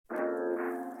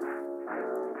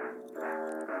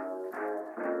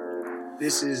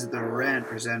This is the Rant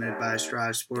presented by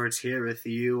Strive Sports here with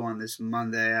you on this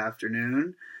Monday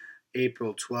afternoon,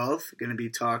 April 12th. Going to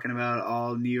be talking about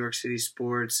all New York City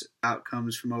sports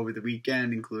outcomes from over the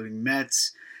weekend, including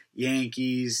Mets,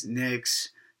 Yankees, Knicks,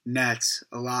 Nets.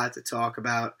 A lot to talk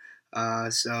about.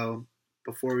 So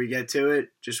before we get to it,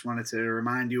 just wanted to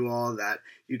remind you all that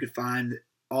you could find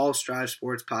all Strive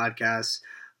Sports podcasts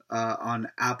on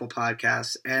Apple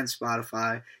Podcasts and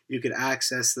Spotify. You could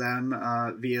access them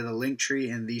via the link tree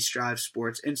in the Strive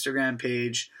Sports Instagram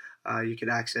page. You could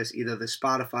access either the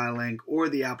Spotify link or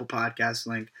the Apple Podcast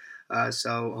link.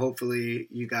 So hopefully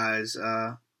you guys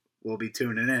will be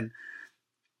tuning in.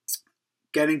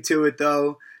 Getting to it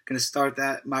though, going to start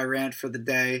my rant for the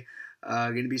day.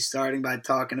 Going to be starting by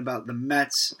talking about the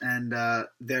Mets and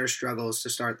their struggles to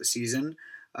start the season.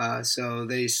 So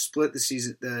they split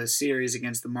the series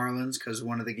against the Marlins because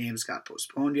one of the games got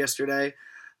postponed yesterday.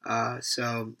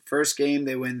 So first game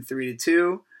they win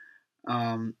 3-2.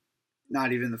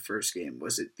 Not even the first game.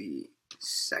 Was it the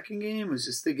second game? Was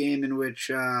this the game in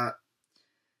which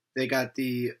they got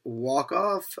the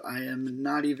walk-off? I am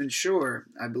not even sure.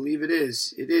 I believe it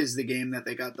is. It is the game that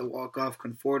they got the walk-off.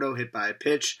 Conforto hit by a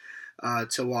pitch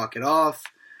to walk it off.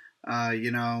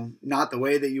 Not the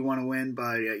way that you want to win,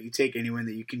 but you take any win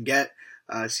that you can get.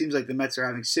 It seems like the Mets are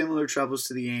having similar troubles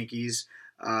to the Yankees.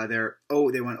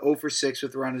 They went 0 for 6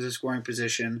 with runners in scoring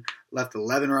position, left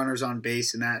 11 runners on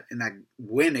base in that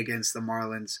win against the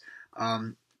Marlins.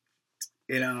 And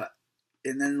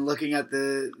then looking at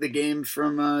the game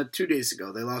from 2 days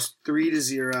ago, they lost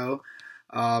 3-0.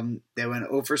 They went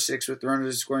 0 for 6 with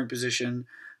runners in scoring position.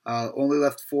 Only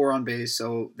left 4 on base,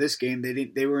 so this game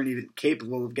they weren't even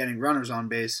capable of getting runners on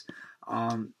base.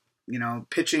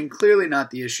 Pitching clearly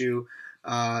not the issue.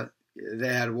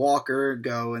 They had Walker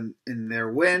go in their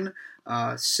win.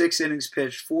 6 innings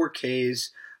pitched, 4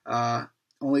 Ks,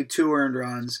 only 2 earned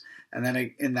runs, and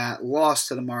then in that loss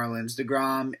to the Marlins,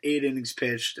 DeGrom 8 innings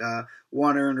pitched,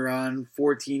 1 earned run,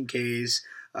 14 Ks.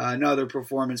 Another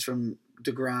performance from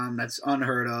DeGrom that's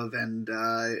unheard of, and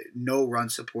no run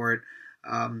support.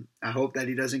 I hope that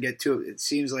he doesn't get it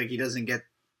seems like he doesn't get,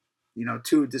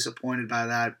 too disappointed by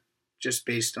that just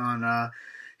based on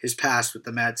his past with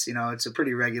the Mets. It's a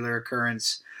pretty regular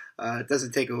occurrence. It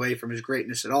doesn't take away from his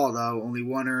greatness at all, though. Only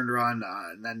 1 earned run,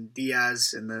 and then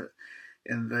Diaz in the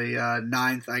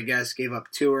ninth, I guess, gave up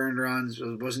 2 earned runs.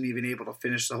 Wasn't even able to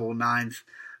finish the whole ninth.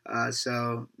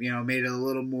 So made it a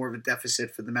little more of a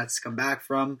deficit for the Mets to come back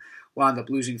from. Wound up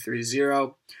losing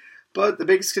 3-0. But the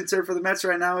biggest concern for the Mets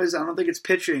right now is I don't think it's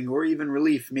pitching or even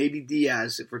relief. Maybe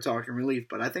Diaz if we're talking relief.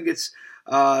 But I think it's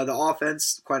the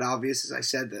offense, quite obvious, as I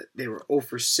said, that they were 0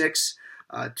 for 6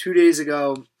 2 days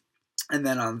ago. And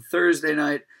then on Thursday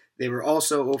night, they were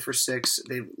also 0 for 6.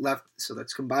 They left, so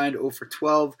that's combined 0 for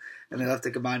 12. And they left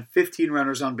a combined 15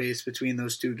 runners on base between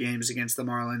those 2 games against the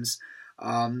Marlins.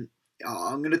 I'm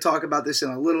going to talk about this in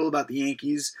a little about the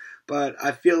Yankees. But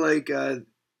I feel like the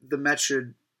Mets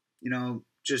should,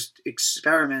 just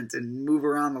experiment and move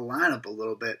around the lineup a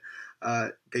little bit.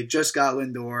 They just got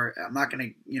Lindor. I'm not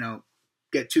going to,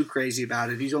 get too crazy about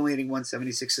it. He's only hitting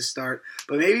 176 to start,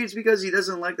 but maybe it's because he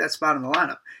doesn't like that spot in the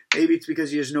lineup. Maybe it's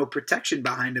because he has no protection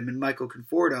behind him in Michael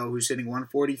Conforto, who's hitting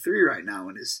 143 right now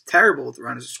and is terrible with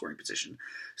runners in scoring position.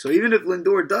 So even if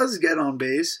Lindor does get on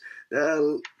base,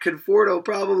 Conforto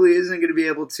probably isn't going to be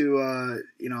able to,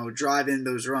 drive in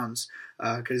those runs.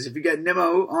 Because if you get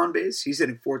Nimmo on base, he's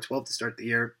hitting 412 to start the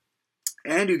year,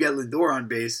 and you get Lindor on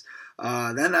base,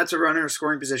 then that's a runner in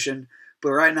scoring position.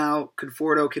 But right now,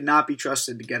 Conforto cannot be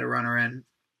trusted to get a runner in.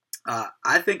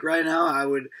 I think right now I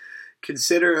would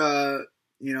consider,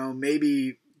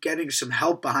 maybe getting some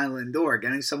help behind Lindor,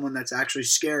 getting someone that's actually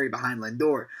scary behind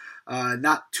Lindor.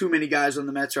 Not too many guys on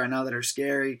the Mets right now that are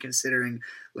scary, considering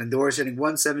Lindor's hitting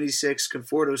 176,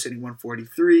 Conforto's hitting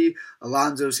 143,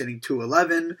 Alonso's hitting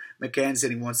 211, McCann's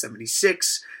hitting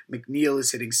 176, McNeil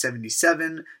is hitting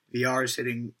 77, VR's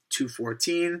hitting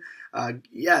 214.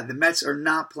 The Mets are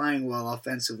not playing well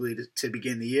offensively to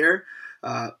begin the year,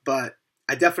 but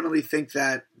I definitely think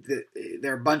that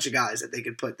there are a bunch of guys that they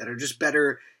could put that are just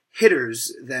better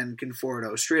hitters than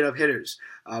Conforto, straight up hitters.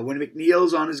 When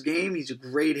McNeil's on his game, he's a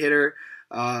great hitter.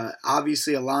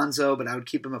 Obviously Alonso, but I would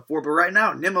keep him at 4. But right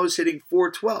now, Nimmo's hitting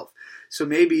 412. So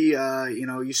maybe,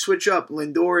 you switch up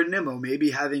Lindor and Nimmo.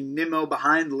 Maybe having Nimmo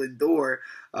behind Lindor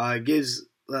gives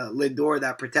Lindor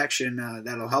that protection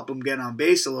that'll help him get on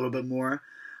base a little bit more.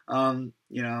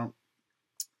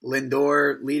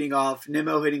 Lindor leading off,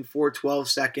 Nimmo hitting 412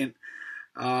 second.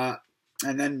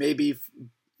 And then maybe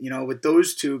with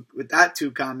that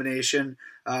two combination,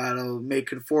 it'll make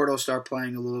Conforto start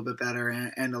playing a little bit better,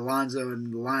 and Alonso,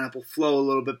 and the lineup will flow a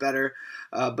little bit better.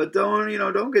 But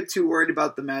don't get too worried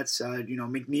about the Mets.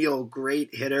 McNeil,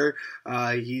 great hitter.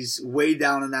 He's way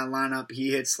down in that lineup.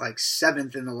 He hits like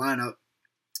 7th in the lineup.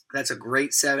 That's a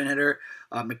great 7-hitter.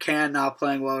 McCann not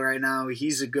playing well right now.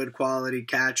 He's a good quality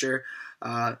catcher.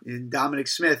 And Dominic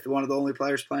Smith, one of the only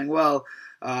players playing well.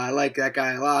 I like that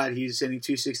guy a lot. He's hitting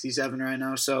 267 right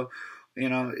now. So,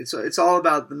 it's all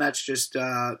about the Mets just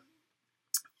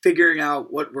figuring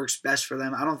out what works best for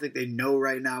them. I don't think they know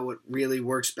right now what really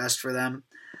works best for them.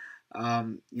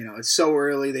 It's so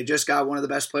early. They just got one of the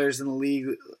best players in the league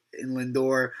in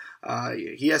Lindor.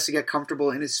 He has to get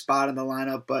comfortable in his spot in the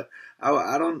lineup, but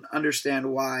I don't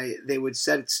understand why they would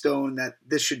set it stone that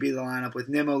this should be the lineup with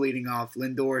Nimmo leading off,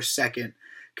 Lindor second,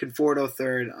 Conforto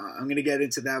third. I'm going to get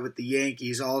into that with the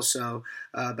Yankees also,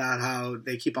 about how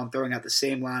they keep on throwing out the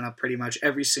same lineup pretty much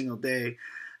every single day,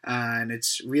 and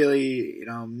it's really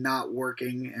not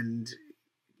working, and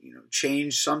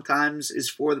change sometimes is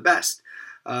for the best.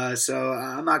 So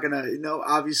I'm not going to,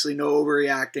 obviously no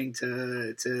overreacting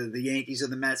to the Yankees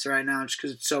and the Mets right now just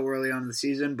because it's so early on in the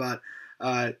season. But,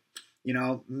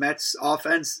 Mets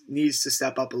offense needs to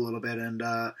step up a little bit and,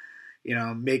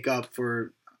 make up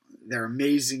for their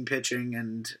amazing pitching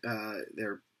and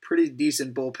their pretty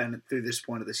decent bullpen through this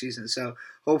point of the season. So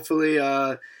hopefully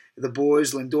the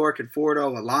boys, Lindor,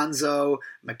 Conforto, Alonso,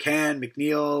 McCann,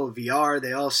 McNeil, VR,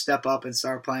 they all step up and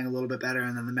start playing a little bit better,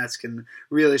 and then the Mets can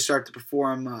really start to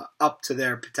perform up to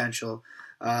their potential.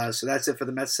 So that's it for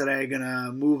the Mets today. Going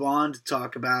to move on to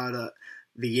talk about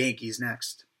the Yankees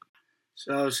next.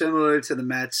 So similar to the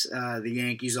Mets, the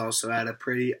Yankees also had a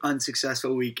pretty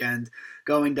unsuccessful weekend,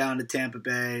 going down to Tampa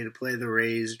Bay to play the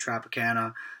Rays,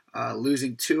 Tropicana,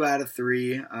 losing 2 out of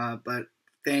 3, but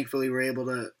thankfully were able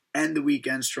to end the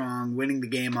weekend strong, winning the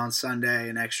game on Sunday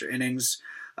in extra innings.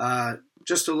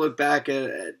 Just to look back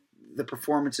at the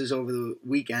performances over the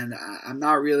weekend, I'm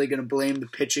not really going to blame the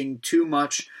pitching too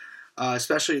much,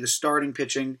 especially the starting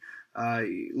pitching.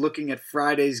 Looking at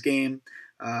Friday's game,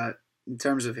 in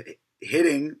terms of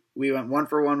hitting, we went 1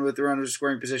 for 1 with the runners in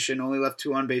scoring position, only left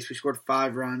 2 on base. We scored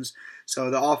 5 runs, so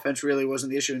the offense really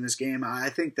wasn't the issue in this game. I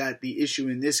think that the issue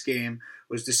in this game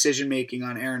was decision-making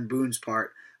on Aaron Boone's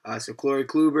part. So Corey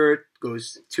Kluber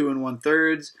goes 2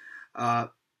 1/3,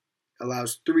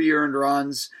 allows 3 earned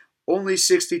runs, only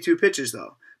 62 pitches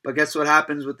though. But guess what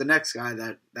happens with the next guy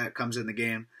that comes in the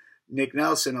game? Nick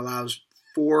Nelson allows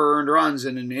 4 earned runs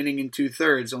in an inning and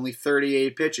 2/3, only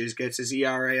 38 pitches, gets his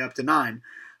ERA up to 9.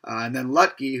 And then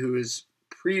Lutke, who is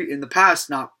in the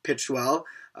past not pitched well,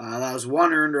 allows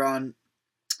 1 earned run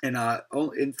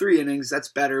in 3 innings. That's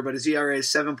better, but his ERA is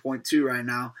 7.2 right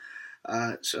now.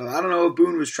 So I don't know if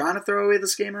Boone was trying to throw away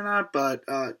this game or not, but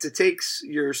to take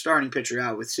your starting pitcher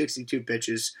out with 62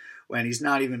 pitches when he's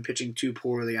not even pitching too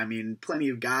poorly. I mean, plenty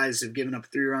of guys have given up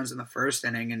 3 runs in the first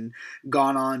inning and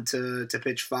gone on to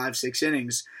pitch 5-6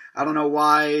 innings. I don't know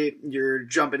why you're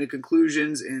jumping to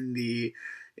conclusions in the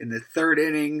 3rd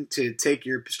inning to take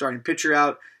your starting pitcher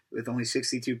out with only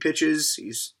 62 pitches.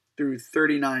 He's through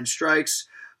 39 strikes,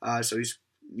 so he's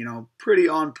pretty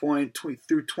on point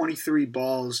through 23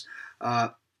 balls.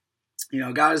 Got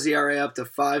his ERA up to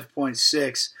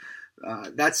 5.6.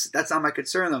 That's not my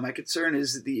concern, though. My concern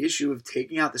is the issue of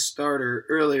taking out the starter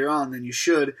earlier on than you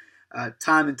should,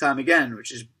 time and time again,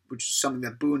 which is something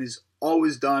that Boone has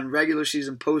always done, regular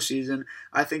season, postseason.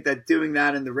 I think that doing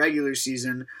that in the regular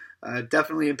season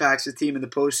definitely impacts the team in the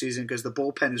postseason because the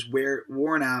bullpen is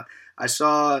worn out. I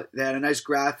saw they had a nice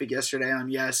graphic yesterday on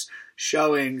Yes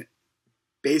showing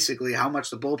basically how much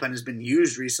the bullpen has been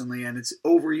used recently, and it's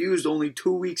overused only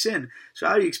 2 weeks in. So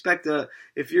how do you expect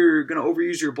if you're going to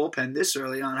overuse your bullpen this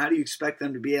early on, how do you expect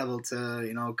them to be able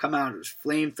to, come out as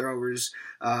flamethrowers,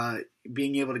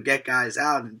 being able to get guys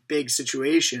out in big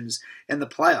situations in the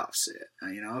playoffs,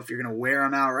 if you're going to wear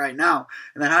them out right now?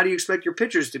 And then how do you expect your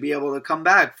pitchers to be able to come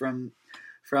back from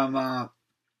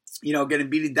getting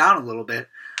beaten down a little bit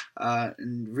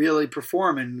and really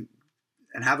perform and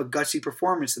have a gutsy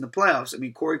performance in the playoffs? I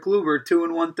mean, Corey Kluber, 2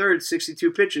 1/3,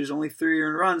 62 pitches, only 3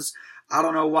 earned runs. I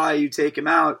don't know why you take him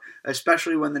out,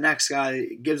 especially when the next guy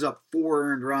gives up 4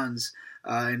 earned runs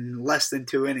in less than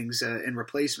 2 innings in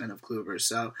replacement of Kluber.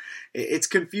 So it's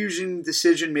confusing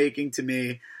decision-making to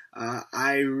me.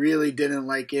 I really didn't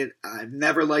like it. I've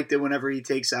never liked it whenever he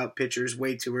takes out pitchers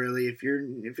way too early.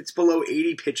 If it's below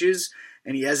 80 pitches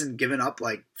and he hasn't given up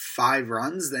like 5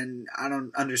 runs, then I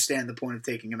don't understand the point of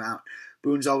taking him out.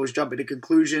 Boone's always jumping to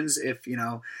conclusions. If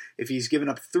he's given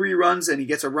up 3 runs and he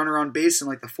gets a runner on base in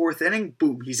like the 4th inning,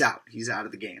 boom, he's out. He's out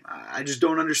of the game. I just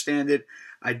don't understand it.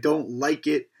 I don't like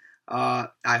it. I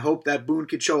hope that Boone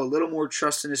could show a little more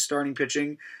trust in his starting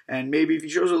pitching, and maybe if he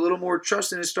shows a little more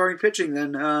trust in his starting pitching,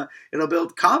 then it'll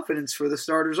build confidence for the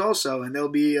starters also, and they'll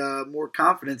be more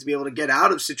confident to be able to get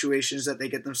out of situations that they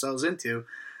get themselves into.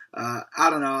 I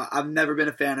don't know. I've never been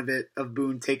a fan of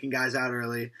Boone taking guys out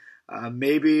early.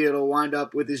 Maybe it'll wind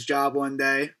up with his job one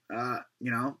day,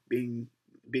 being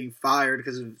fired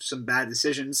because of some bad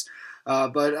decisions.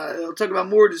 But I'll talk about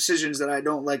more decisions that I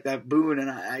don't like that Boone and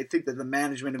I think that the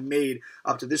management have made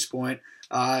up to this point.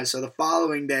 So the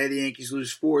following day, the Yankees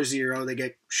lose 4-0. They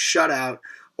get shut out,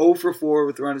 0 for 4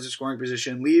 with runners in scoring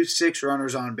position, leave 6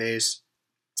 runners on base.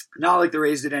 Not like the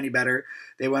Rays did any better.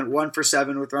 They went 1 for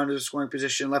 7 with runners in scoring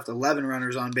position, left 11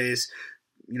 runners on base.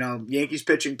 Yankees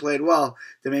pitching played well.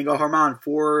 Domingo Germán,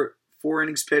 four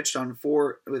innings pitched with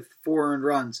 4 earned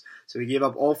runs. So he gave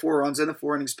up all 4 runs in the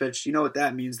 4 innings pitched. You know what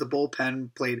that means. The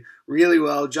bullpen played really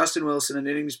well. Justin Wilson, an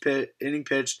inning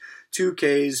pitched, 2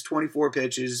 Ks, 24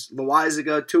 pitches.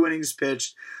 Loaizaga, 2 innings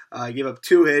pitched. He gave up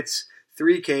 2 hits,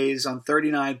 3 Ks on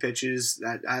 39 pitches.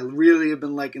 I really have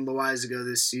been liking Loaizaga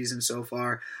this season so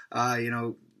far.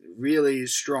 Really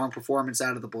strong performance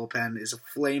out of the bullpen. Is a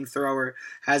flamethrower,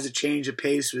 has a change of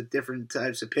pace with different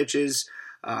types of pitches.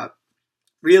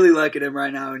 Really liking him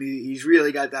right now, and he's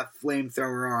really got that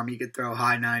flamethrower arm. He could throw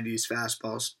high 90s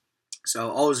fastballs.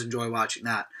 So always enjoy watching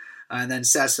that. And then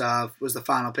Sessa was the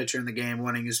final pitcher in the game,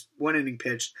 winning his 1 inning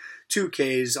pitched, 2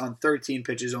 Ks on 13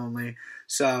 pitches only.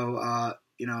 So,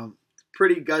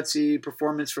 pretty gutsy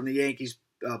performance from the Yankees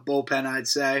bullpen, I'd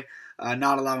say.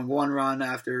 Not allowing 1 run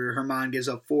after Germán gives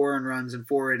up 4 earned runs in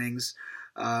 4 innings.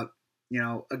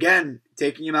 Again,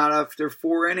 taking him out after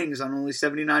 4 innings on only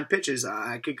 79 pitches.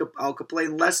 I'll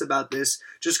complain less about this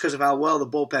just because of how well the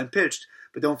bullpen pitched.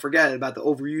 But don't forget about the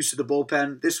overuse of the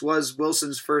bullpen. This was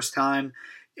Wilson's first time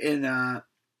in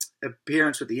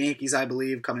appearance with the Yankees, I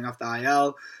believe, coming off the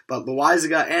IL. But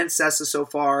Loaizaga and Sessa so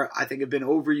far, I think, have been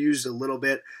overused a little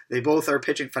bit. They both are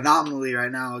pitching phenomenally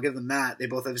right now. I'll give them that. They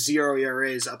both have 0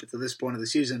 ERAs up until this point of the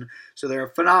season. So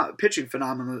they're pitching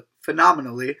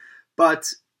phenomenally.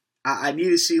 But I need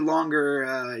to see longer,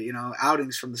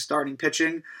 outings from the starting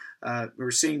pitching. We're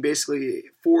seeing basically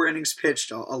 4 innings pitched,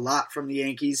 a lot from the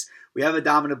Yankees. We have a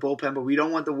dominant bullpen, but we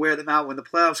don't want to wear them out when the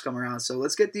playoffs come around. So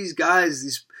let's get these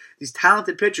guys, these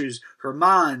talented pitchers,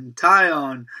 Germán,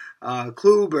 Taillon,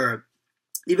 Kluber,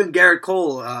 even Garrett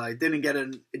Cole. Didn't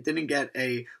get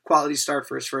a quality start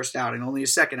for his first outing, only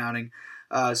his second outing.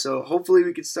 So hopefully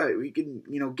we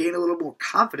can gain a little more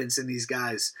confidence in these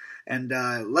guys and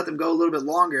let them go a little bit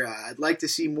longer. I'd like to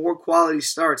see more quality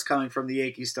starts coming from the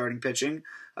Yankees starting pitching.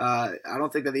 I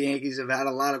don't think that the Yankees have had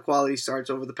a lot of quality starts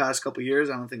over the past couple years.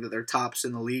 I don't think that they're tops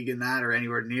in the league in that or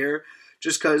anywhere near,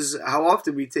 just because how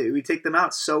often we take them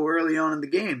out so early on in the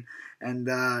game and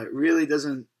really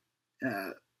doesn't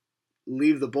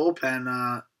leave the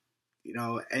bullpen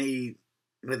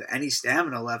with any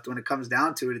stamina left when it comes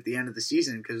down to it at the end of the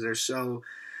season because they're so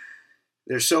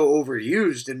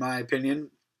overused in my opinion.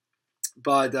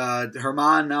 But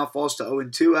Germán now falls to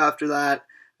 0-2 after that.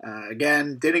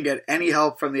 Again, didn't get any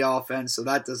help from the offense, so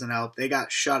that doesn't help. They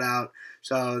got shut out.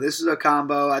 So this is a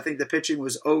combo. I think the pitching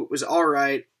was all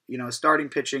right. Starting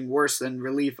pitching worse than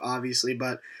relief, obviously,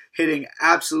 but hitting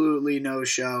absolutely no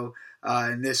show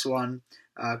in this one.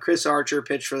 Chris Archer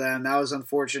pitched for them. That was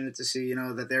unfortunate to see,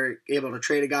 that they're able to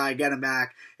trade a guy, get him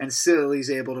back, and still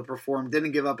he's able to perform.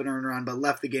 Didn't give up an earned run, but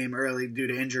left the game early due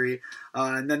to injury.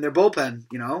 And then their bullpen,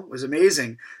 was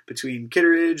amazing. Between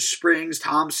Kitteridge, Springs,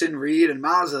 Thompson, Reed, and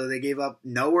Mazza, they gave up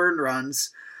no earned runs.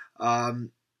 I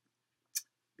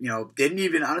don't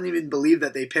even believe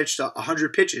that they pitched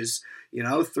 100 pitches,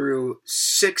 through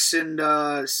 6 and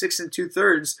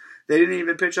 2/3. They didn't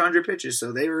even pitch 100 pitches,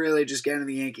 so they were really just getting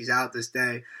the Yankees out this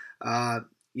day.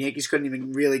 Yankees couldn't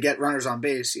even really get runners on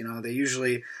base. They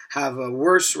usually have a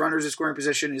worse runners in scoring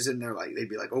position is in there they'd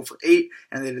be like 0 for 8,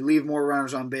 and they'd leave more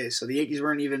runners on base. So the Yankees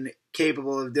weren't even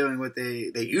capable of doing what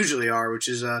they usually are, which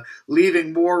is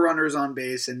leaving more runners on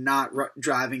base and not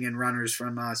driving in runners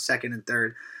from second and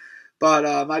third.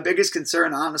 But my biggest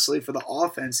concern, honestly, for the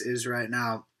offense is right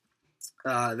now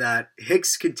that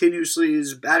Hicks continuously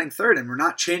is batting third, and we're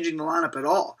not changing the lineup at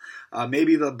all.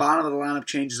 Maybe the bottom of the lineup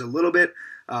changes a little bit.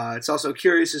 It's also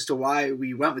curious as to why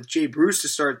we went with Jay Bruce to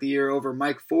start the year over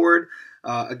Mike Ford,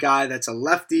 a guy that's a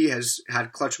lefty, has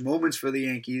had clutch moments for the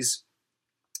Yankees.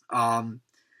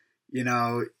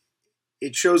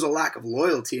 it shows a lack of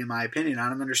loyalty, in my opinion. I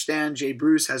don't understand. Jay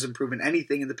Bruce hasn't proven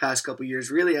anything in the past couple of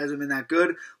years. Really hasn't been that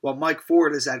good. While Mike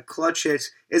Ford has had clutch hits,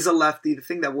 is a lefty, the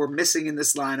thing that we're missing in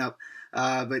this lineup.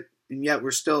 And yet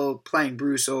we're still playing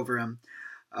Bruce over him.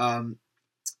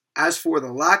 As for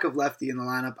the lack of lefty in the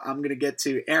lineup, I'm going to get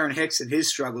to Aaron Hicks and his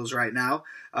struggles right now.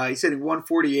 He's hitting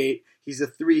 148. He's a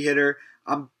 3-hitter.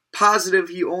 I'm positive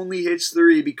he only hits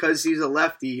 3 because he's a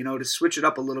lefty, to switch it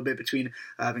up a little bit between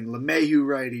having LeMahieu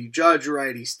righty, Judge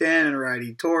righty, Stanton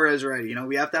righty, Torres righty.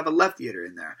 We have to have a lefty hitter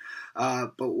in there.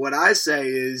 But what I say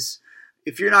is,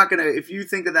 if you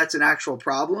think that that's an actual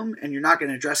problem and you're not going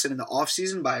to address it in the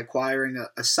offseason by acquiring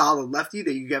a solid lefty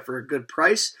that you get for a good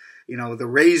price, the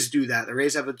Rays do that. The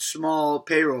Rays have a small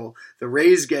payroll. The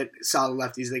Rays get solid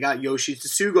lefties. They got Yoshi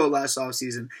Tsutsugo last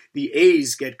offseason. The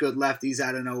A's get good lefties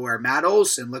out of nowhere. Matt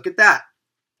Olson, look at that.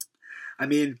 I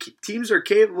mean, teams are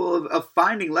capable of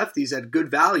finding lefties at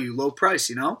good value, low price,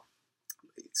 It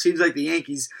seems like the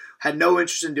Yankees had no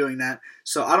interest in doing that.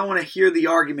 So I don't want to hear the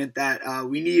argument that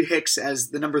we need Hicks as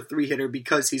the number 3 hitter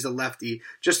because he's a lefty,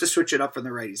 just to switch it up from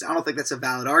the righties. I don't think that's a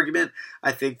valid argument.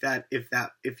 I think that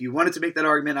if you wanted to make that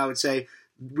argument, I would say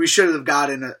we should have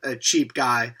gotten a cheap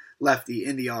guy lefty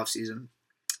in the offseason.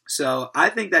 So I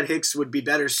think that Hicks would be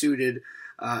better suited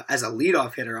as a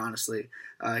leadoff hitter, honestly.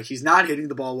 He's not hitting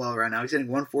the ball well right now. He's hitting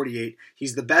 148.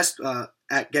 He's the best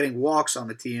at getting walks on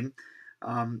the team.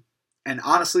 And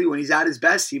honestly, when he's at his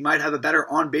best, he might have a better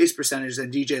on-base percentage than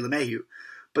DJ LeMahieu.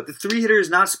 But the 3-hitter is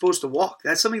not supposed to walk.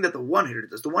 That's something that the 1-hitter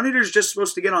does. The 1-hitter is just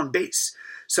supposed to get on base.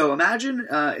 So imagine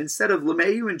instead of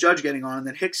LeMahieu and Judge getting on,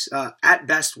 then Hicks at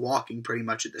best walking pretty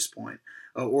much at this point,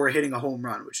 or hitting a home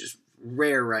run, which is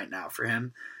rare right now for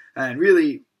him. And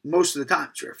really, most of the time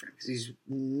it's rare for him because he's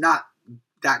not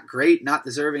that great, not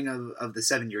deserving of the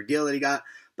 7-year deal that he got.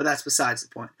 But that's besides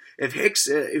the point. If Hicks,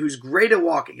 who's great at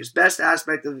walking, his best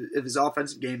aspect of his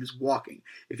offensive game is walking.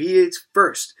 If he hits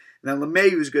first, then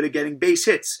LeMahieu is good at getting base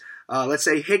hits. Let's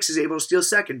say Hicks is able to steal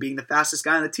second, being the fastest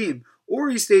guy on the team, or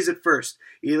he stays at first.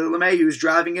 Either LeMahieu is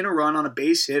driving in a run on a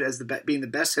base hit as being the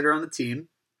best hitter on the team,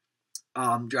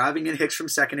 driving in Hicks from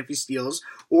second if he steals,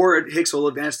 or Hicks will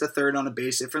advance to third on a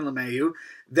base hit from LeMahieu.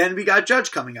 Then we got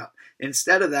Judge coming up.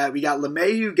 Instead of that, we got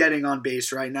LeMahieu getting on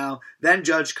base right now, then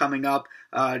Judge coming up,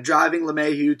 driving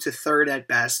LeMahieu to third at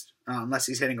best, unless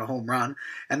he's hitting a home run,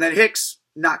 and then Hicks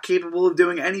not capable of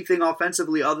doing anything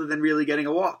offensively other than really getting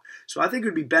a walk. So I think it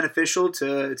would be beneficial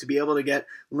to be able to get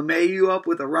LeMahieu up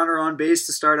with a runner on base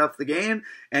to start up the game,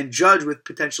 and Judge with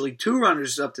potentially 2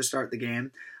 runners up to start the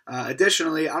game.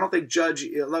 Additionally, I don't think Judge,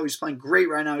 although he's playing great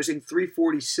right now, he's hitting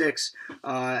 346,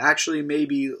 actually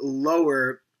maybe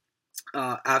lower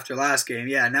after last game.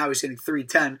 Yeah, now he's hitting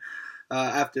 310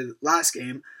 after last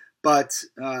game. But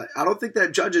I don't think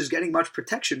that Judge is getting much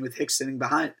protection with Hicks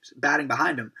batting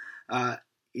behind him.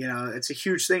 It's a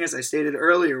huge thing, as I stated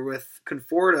earlier, with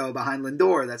Conforto behind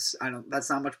Lindor. That's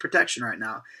not much protection right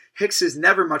now. Hicks is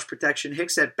never much protection.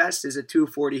 Hicks at best is a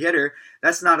 240 hitter.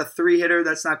 That's not a 3-hitter.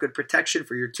 That's not good protection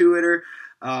for your 2-hitter.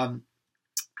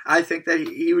 I think that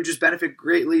he would just benefit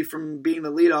greatly from being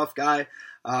the leadoff guy.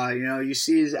 You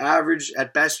see his average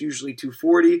at best usually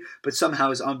 240, but somehow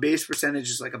his on-base percentage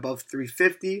is like above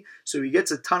 350. So he gets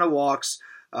a ton of walks.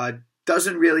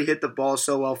 Doesn't really hit the ball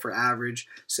so well for average.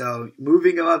 So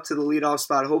moving him up to the leadoff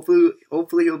spot,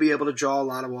 hopefully he'll be able to draw a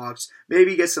lot of walks,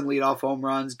 maybe get some leadoff home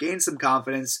runs, gain some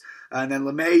confidence, and then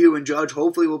LeMahieu and Judge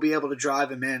hopefully will be able to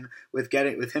drive him in with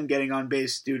him getting on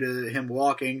base due to him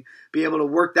walking, be able to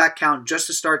work that count just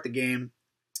to start the game.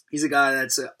 He's a guy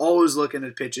that's always looking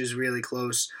at pitches really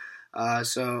close.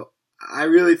 So I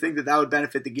really think that would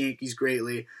benefit the Yankees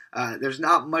greatly. There's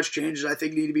not much changes I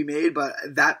think need to be made, but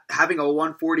that having a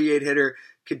 148 hitter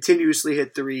continuously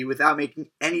hit 3 without making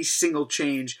any single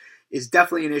change is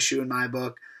definitely an issue in my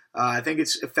book. I think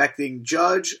it's affecting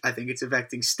Judge, I think it's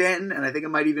affecting Stanton, and I think it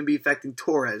might even be affecting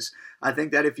Torres. I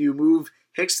think that if you move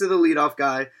Hicks to the leadoff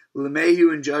guy,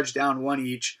 LeMahieu and Judge down 1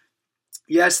 each,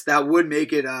 yes, that would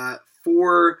make it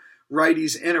 4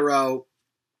 righties in a row.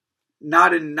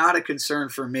 Not a concern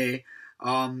for me.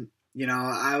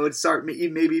 I would start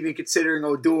maybe even considering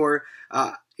Odor.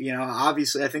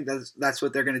 Obviously I think that's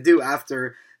what they're going to do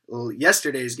after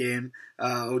yesterday's game.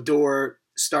 Odor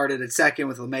started at second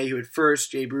with LeMahieu at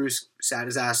first. Jay Bruce sat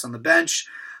his ass on the bench.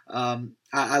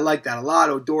 I like that a lot.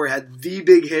 Odor had the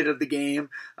big hit of the game,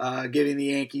 giving the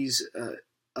Yankees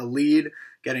a lead,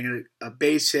 getting a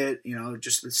base hit,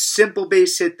 just a simple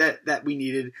base hit that we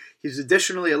needed. He's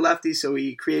additionally a lefty, so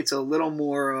he creates a little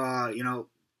more,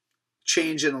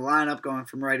 change in the lineup going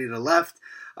from righty to left.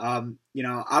 I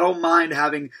don't mind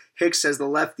having Hicks as the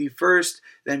lefty first,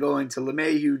 then going to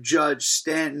LeMahieu, Judge,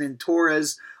 Stanton, and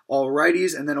Torres all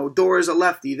righties, and then Odor is a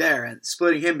lefty there, and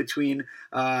splitting him between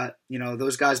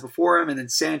those guys before him, and then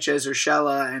Sanchez,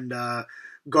 Urshela, and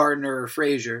Gardner or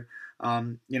Frazier.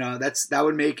 That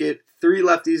would make it 3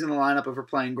 lefties in the lineup if we're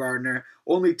playing Gardner,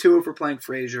 only 2 if we're playing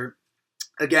Frazier.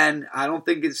 Again, I don't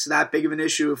think it's that big of an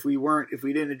issue if we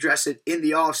didn't address it in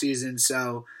the offseason.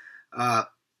 So I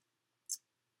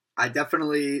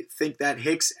definitely think that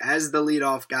Hicks as the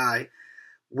leadoff guy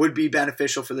would be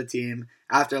beneficial for the team.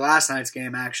 After last night's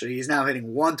game, actually, he's now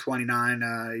hitting 129.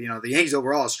 The Yankees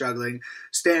overall are struggling.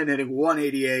 Stan hitting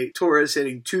 188. Torres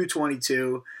hitting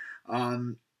 222.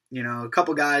 A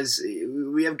couple guys.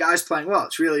 We have guys playing well.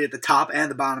 It's really at the top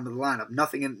and the bottom of the lineup.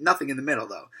 Nothing in the middle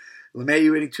though.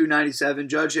 LeMahieu hitting 297,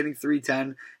 Judge hitting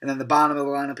 310, and then the bottom of the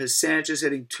lineup is Sanchez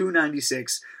hitting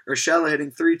 296, Urshela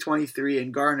hitting 323,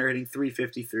 and Gardner hitting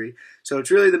 353. So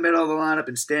it's really the middle of the lineup,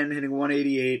 and Stanton hitting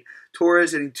 188,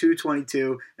 Torres hitting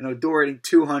 222, and Odor hitting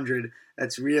 200.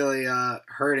 That's really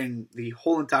hurting the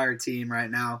whole entire team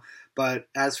right now. But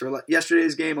as for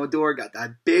yesterday's game, Odor got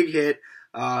that big hit.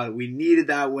 We needed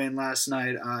that win last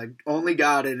night. Only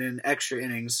got it in extra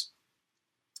innings.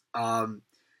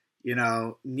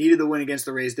 Needed the win against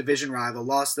the Rays, division rival,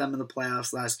 lost them in the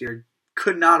playoffs last year,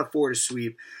 could not afford a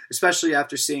sweep, especially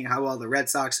after seeing how well the Red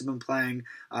Sox have been playing.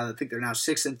 I think they're now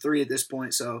 6-3 at this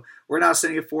point, so we're now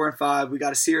sitting at 4-5. We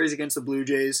got a series against the Blue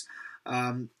Jays.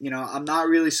 I'm not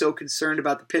really so concerned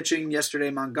about the pitching.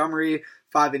 Yesterday, Montgomery,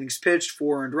 5 innings pitched,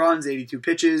 4 earned runs, 82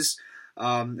 pitches,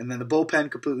 and then the bullpen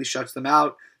completely shuts them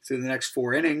out through the next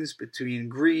 4 innings between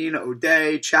Green,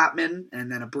 O'Day, Chapman,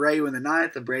 and then Abreu in the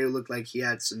 9th. Abreu looked like he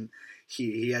had some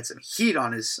heat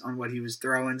on what he was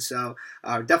throwing. So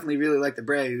definitely really liked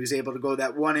Abreu. He was able to go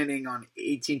that 1 inning on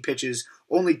 18 pitches,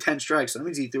 only 10 strikes. So that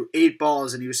means he threw 8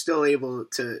 balls and he was still able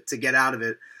to get out of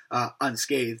it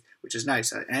unscathed, which is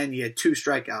nice. And he had 2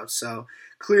 strikeouts. So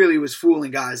clearly was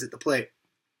fooling guys at the plate.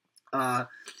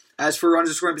 As for runners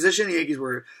in scoring position, the Yankees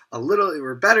were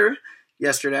better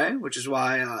yesterday, which is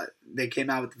why they came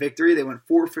out with the victory. They went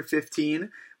 4 for 15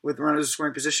 with runners in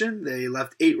scoring position. They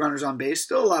left 8 runners on base.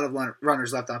 Still a lot of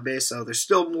runners left on base, so there's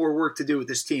still more work to do with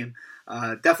this team.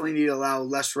 Definitely need to allow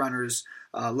less runners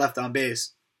left on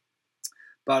base.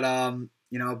 But,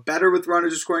 better with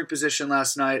runners in scoring position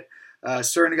last night.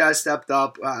 Certain guys stepped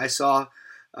up. I saw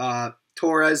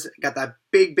Torres got that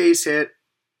big base hit.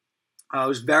 It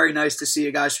was very nice to see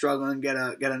a guy struggling get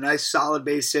a nice solid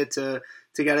base hit to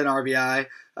get an RBI.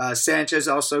 Sanchez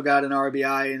also got an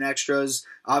RBI in extras.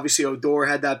 Obviously, Odor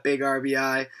had that big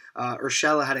RBI.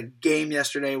 Urshela had a game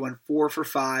yesterday, went 4 for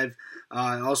 5.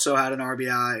 Also had an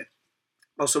RBI.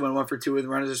 Also went 1 for 2 with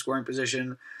runners in scoring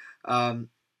position.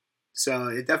 So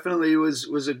it definitely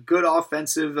was a good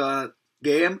offensive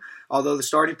game, although the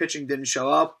starting pitching didn't show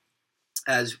up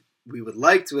as we would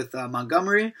liked with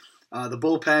Montgomery. The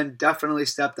bullpen definitely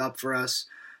stepped up for us.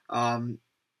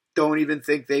 Don't even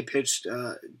think they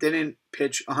didn't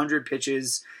pitch 100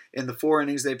 pitches in the 4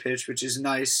 innings they pitched, which is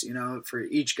nice, for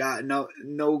each guy.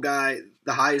 No guy,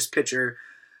 the highest pitcher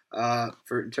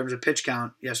in terms of pitch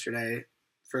count yesterday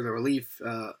for the relief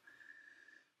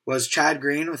was Chad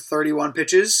Green with 31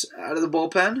 pitches out of the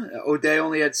bullpen. O'Day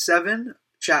only had 7,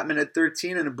 Chapman had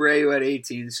 13, and Abreu had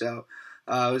 18. So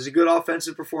it was a good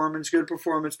offensive performance, good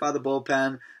performance by the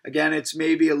bullpen. Again, it's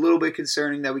maybe a little bit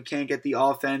concerning that we can't get the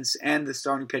offense and the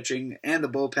starting pitching and the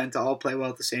bullpen to all play well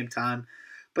at the same time.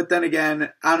 But then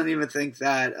again, I don't even think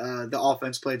that the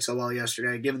offense played so well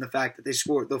yesterday, given the fact that they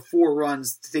scored the 4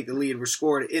 runs to take the lead were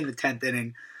scored in the 10th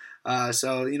inning.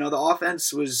 So the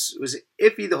offense was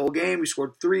iffy the whole game. We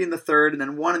scored 3 in the 3rd and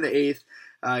then 1 in the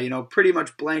 8th. Pretty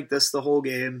much blanked us the whole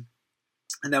game.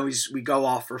 And then we go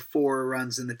off for 4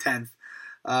 runs in the 10th.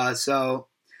 So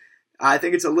I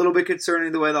think it's a little bit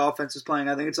concerning the way the offense is playing.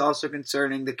 I think it's also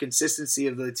concerning the consistency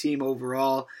of the team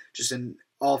overall, just in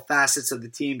all facets of the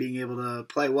team being able to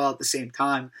play well at the same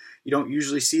time. You don't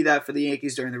usually see that for the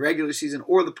Yankees during the regular season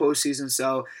or the postseason,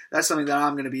 so that's something that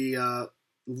I'm going to be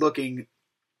looking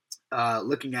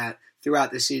at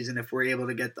throughout the season if we're able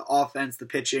to get the offense, the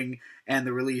pitching, and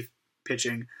the relief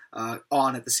pitching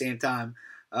on at the same time.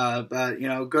 But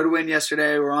good win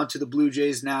yesterday. We're on to the Blue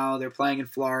Jays now. They're playing in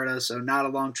Florida, so not a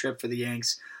long trip for the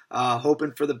Yanks.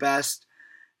 Hoping for the best,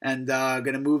 and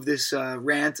going to move this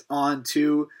rant on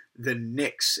to the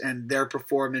Knicks and their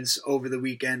performance over the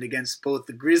weekend against both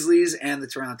the Grizzlies and the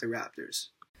Toronto Raptors.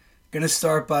 Going to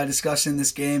start by discussing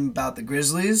this game about the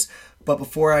Grizzlies, but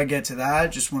before I get to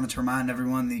that, just wanted to remind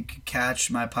everyone that you can catch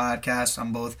my podcast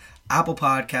on both Apple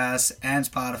Podcasts and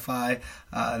Spotify.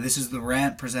 This is the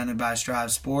Rant presented by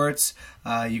Strive Sports.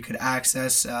 You could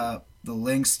access the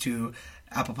links to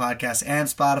Apple Podcasts, and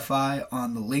Spotify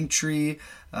on the link tree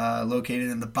located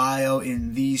in the bio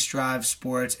in the Strive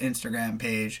Sports Instagram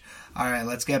page. All right,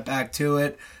 let's get back to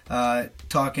it.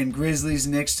 Talking Grizzlies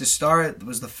Knicks to start. It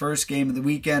was the first game of the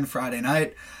weekend, Friday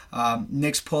night.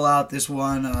 Knicks pull out this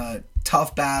one.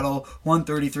 Tough battle,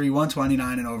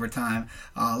 133-129 in overtime.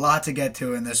 A lot to get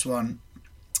to in this one.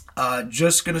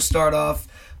 Just going to start off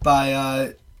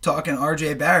by talking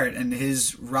RJ Barrett and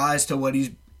his rise to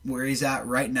where he's at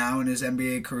right now in his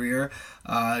NBA career.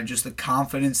 Just the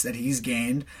confidence that he's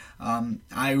gained.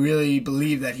 I really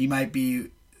believe that he might be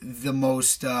the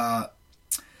most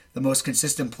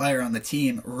consistent player on the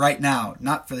team right now.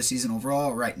 Not for the season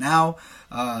overall, right now.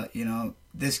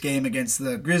 This game against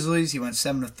the Grizzlies, he went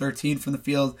 7 of 13 from the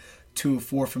field, 2 of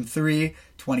 4 from 3,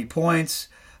 20 points,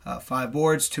 5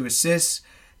 boards, 2 assists.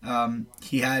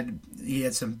 He had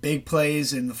some big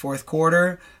plays in the fourth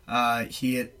quarter.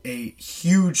 He hit a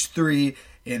huge 3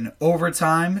 in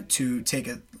overtime to take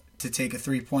a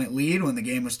 3-point lead when the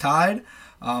game was tied.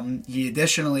 He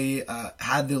additionally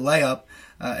had the layup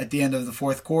at the end of the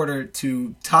fourth quarter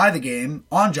to tie the game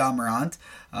on Ja Morant.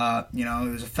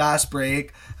 It was a fast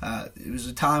break. It was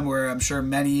a time where I'm sure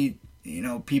many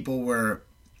people were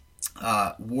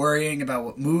worrying about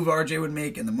what move RJ would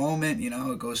make in the moment.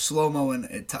 It goes slow-mo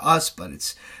to us, but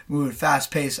it's moving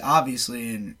fast-paced, obviously,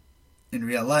 in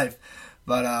real life.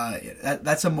 But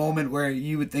that's a moment where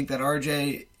you would think that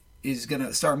RJ is going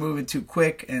to start moving too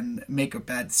quick and make a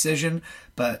bad decision.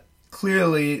 But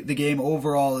clearly, the game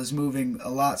overall is moving a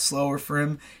lot slower for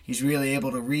him. He's really able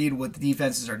to read what the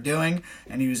defenses are doing,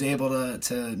 and he was able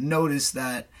to notice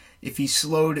that if he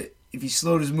slowed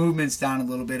his movements down a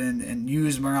little bit and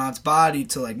used Morant's body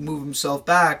to move himself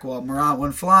back while Morant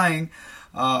went flying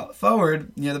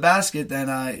forward near the basket, then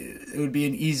it would be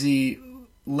an easy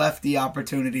lefty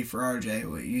opportunity for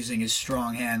RJ using his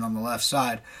strong hand on the left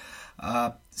side.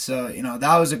 So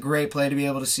that was a great play to be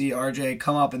able to see RJ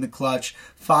come up in the clutch,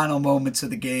 final moments of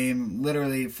the game,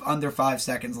 literally under 5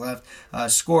 seconds left,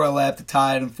 score a layup to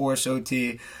tie it and force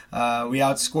OT. We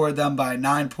outscored them by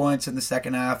 9 points in the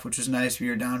second half, which was nice. We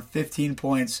were down 15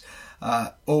 points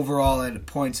overall at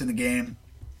points in the game.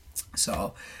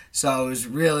 So it was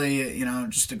really,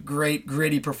 just a great,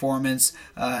 gritty performance.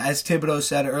 As Thibodeau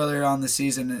said earlier on the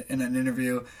season in an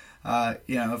interview,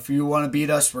 if you want to beat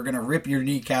us, we're going to rip your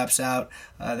kneecaps out.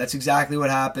 That's exactly what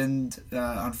happened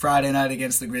on Friday night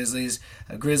against the Grizzlies.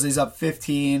 Grizzlies up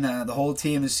 15. The whole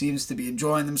team seems to be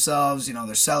enjoying themselves.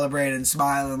 They're celebrating,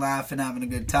 smiling, laughing, having a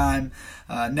good time.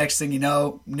 Next thing you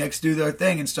know, Knicks do their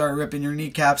thing and start ripping your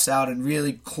kneecaps out and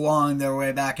really clawing their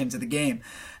way back into the game.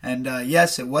 And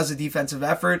yes, it was a defensive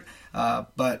effort,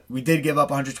 but we did give up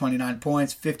 129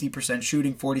 points, 50%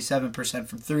 shooting, 47%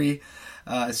 from 3.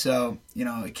 So,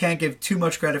 I can't give too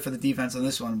much credit for the defense on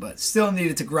this one, but still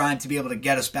needed to grind to be able to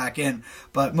get us back in.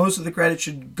 But most of the credit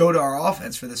should go to our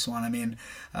offense for this one. I mean,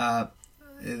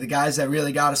 the guys that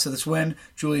really got us to this win,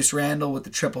 Julius Randle with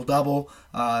the triple-double,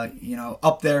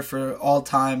 up there for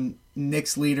all-time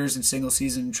Knicks leaders in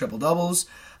single-season triple-doubles.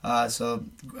 So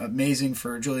amazing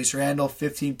for Julius Randle,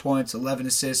 15 points, 11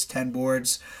 assists, 10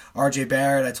 boards. RJ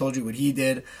Barrett, I told you what he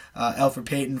did. Elfrid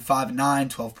Payton, 5 of 9,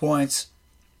 12 points.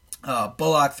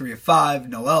 Bullock, 3 of 5.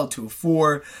 Noel, 2 of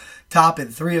 4. Toppin,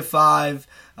 3 of 5.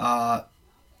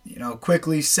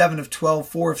 Quickly, 7 of 12,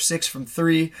 4 of 6 from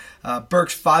 3.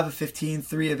 Burks, 5 of 15,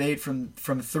 3 of 8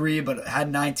 from 3, but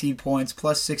had 19 points,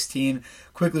 plus 16.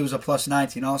 Quickly was a plus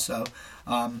 19 also.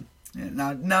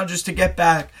 Now, just to get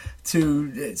back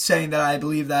to saying that I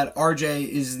believe that RJ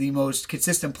is the most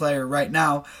consistent player right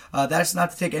now, that's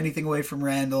not to take anything away from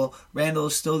Randle. Randle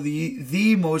is still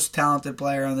the most talented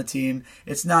player on the team.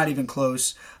 It's not even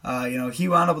close. He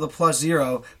wound up with a plus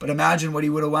 0, but imagine what he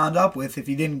would have wound up with if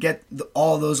he didn't get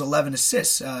all those 11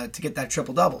 assists to get that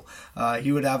triple-double.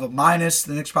 He would have a minus.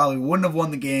 The Knicks probably wouldn't have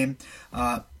won the game.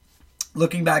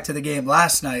 Looking back to the game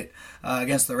last night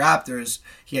against the Raptors,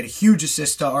 he had a huge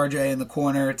assist to RJ in the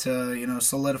corner to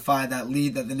solidify that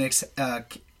lead that the Knicks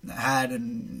had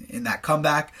in that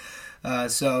comeback.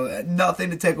 So nothing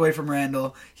to take away from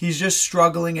Randle. He's just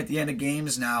struggling at the end of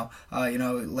games now.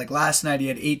 Like last night he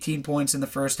had 18 points in the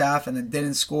first half and then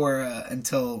didn't score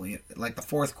until the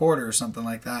fourth quarter or something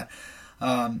like that.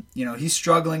 He's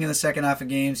struggling in the second half of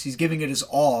games. He's giving it his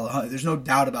all. There's no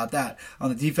doubt about that. On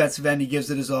the defensive end, he gives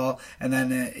it his all, and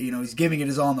then he's giving it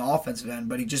his all on the offensive end.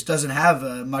 But he just doesn't have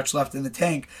much left in the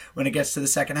tank when it gets to the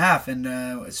second half, and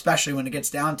especially when it gets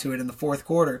down to it in the fourth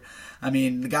quarter. I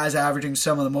mean, the guy's averaging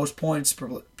some of the most points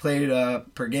played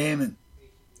per game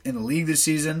in the league this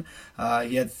season.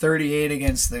 He had 38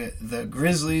 against the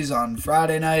Grizzlies on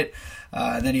Friday night.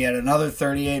 And then he had another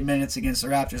 38 minutes against the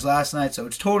Raptors last night, so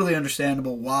it's totally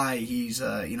understandable why he's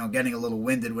getting a little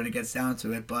winded when it gets down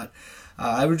to it. But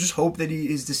I would just hope that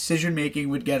his decision making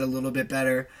would get a little bit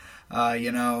better.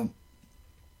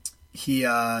 He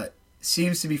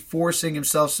seems to be forcing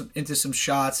himself into some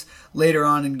shots later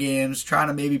on in games, trying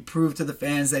to maybe prove to the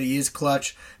fans that he is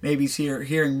clutch. Maybe he's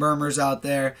hearing murmurs out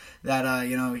there that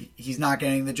he's not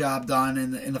getting the job done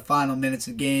in the final minutes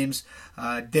of games.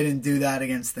 Didn't do that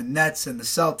against the Nets and the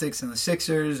Celtics and the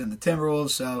Sixers and the Timberwolves.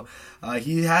 So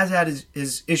he has had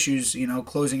his issues,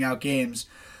 closing out games,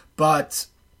 but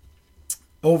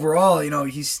overall,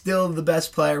 he's still the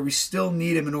best player. We still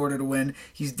need him in order to win.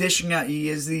 He's dishing out. He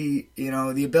has the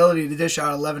ability to dish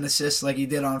out 11 assists like he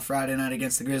did on Friday night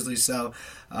against the Grizzlies. So,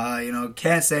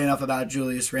 can't say enough about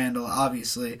Julius Randle.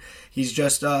 Obviously, he's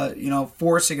just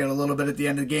forcing it a little bit at the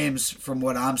end of the games from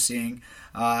what I'm seeing.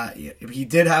 He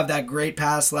did have that great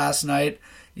pass last night,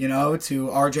 to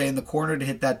RJ in the corner to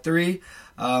hit that three.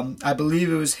 I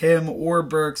believe it was him or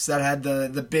Burks that had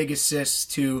the big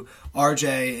assist to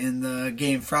RJ in the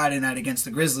game Friday night against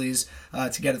the Grizzlies to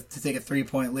take a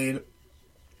 3-point lead.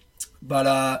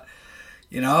 But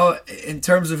in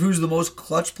terms of who's the most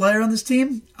clutch player on this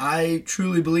team, I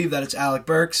truly believe that it's Alec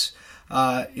Burks. He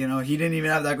didn't even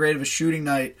have that great of a shooting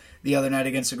night the other night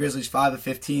against the Grizzlies. 5 of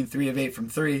 15, 3 of 8 from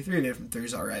 3. 3 of 8 from 3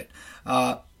 is all right.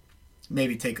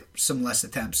 Maybe take some less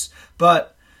attempts,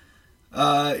 but.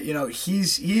 I think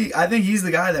he's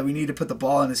the guy that we need to put the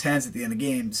ball in his hands at the end of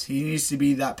games. He needs to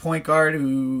be that point guard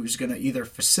who's going to either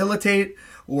facilitate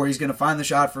or he's going to find the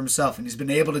shot for himself. And he's been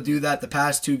able to do that the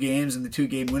past 2 games in the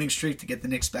 2-game winning streak to get the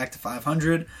Knicks back to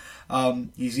 500.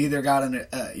 He's either got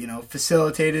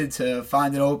facilitated to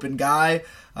find an open guy.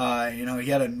 He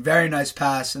had a very nice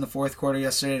pass in the fourth quarter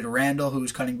yesterday to Randle, who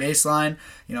was cutting baseline.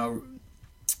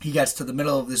 He gets to the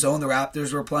middle of the zone the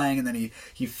Raptors were playing, and then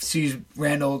he sees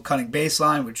Randle cutting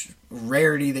baseline, which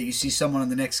rarity that you see someone on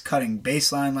the Knicks cutting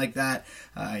baseline like that.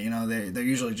 They're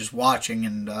usually just watching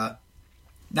and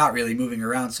not really moving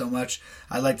around so much.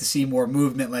 I'd like to see more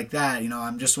movement like that.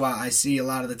 I'm just why I see a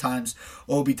lot of the times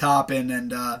Obi Toppin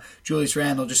and Julius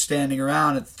Randle just standing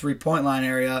around at the 3-point line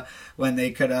area when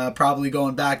they could probably go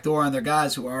in backdoor on their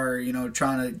guys who are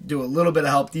trying to do a little bit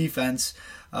of help defense.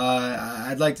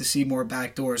 I'd like to see more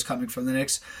backdoors coming from the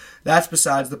Knicks. That's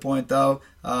besides the point, though.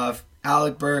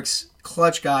 Alec Burks,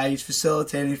 clutch guy. He's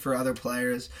facilitating for other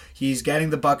players. He's getting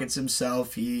the buckets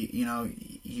himself.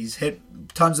 He's hit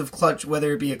tons of clutch,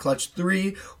 whether it be a clutch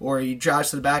 3 or he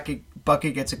drives to the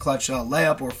bucket, gets a clutch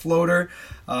layup or floater.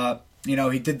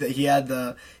 He did that. He had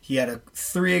a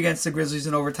 3 against the Grizzlies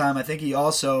in overtime. I think he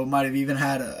also might have even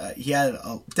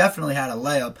definitely had a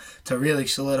layup to really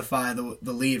solidify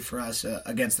the lead for us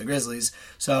against the Grizzlies.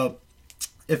 So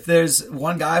if there's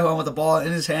one guy who I want the ball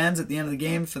in his hands at the end of the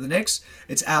game for the Knicks,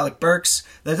 it's Alec Burks.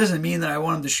 That doesn't mean that I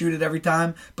want him to shoot it every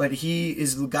time, but he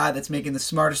is the guy that's making the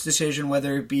smartest decision,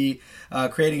 whether it be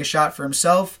creating a shot for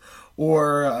himself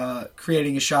or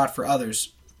creating a shot for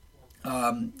others.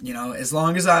 As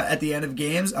long as at the end of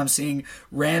games I'm seeing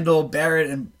Randle,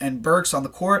 Barrett, and Burks on the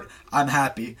court, I'm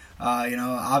happy.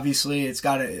 Obviously it's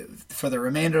got to, for the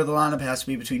remainder of the lineup, it has to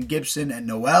be between Gibson and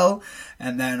Noel,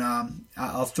 and then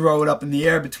I'll throw it up in the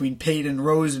air between Payton,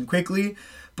 Rose, and Quickly.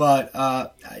 But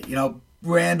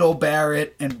Randle,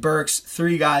 Barrett, and Burks,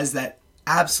 3 guys that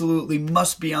absolutely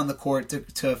must be on the court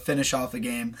to finish off a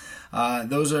game.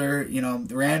 Those are,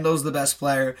 Randall's the best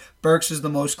player, Burks is the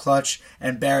most clutch,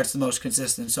 and Barrett's the most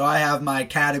consistent. So I have my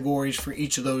categories for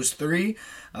each of those 3.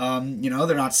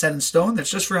 They're not set in stone. That's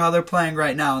just for how they're playing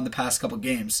right now in the past couple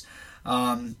games.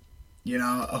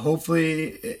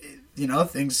 Hopefully,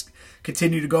 things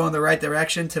continue to go in the right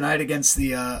direction tonight against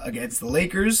the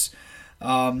Lakers.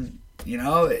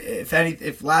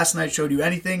 If last night showed you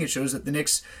anything, it shows that the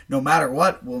Knicks, no matter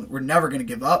what, we're never going to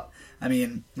give up. I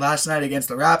mean, last night against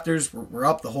the Raptors, we're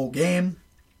up the whole game.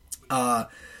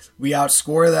 We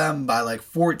outscore them by like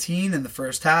 14 in the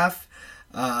first half.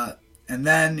 And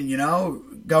then,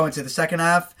 going to the second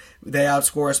half, they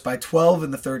outscore us by 12 in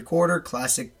the third quarter.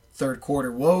 Classic third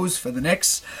quarter woes for the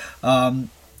Knicks.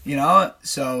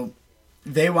 So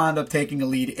they wound up taking a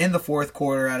lead in the fourth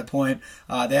quarter at a point.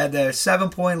 They had their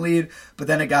 7-point lead, but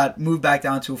then it got moved back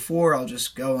down to a 4. I'll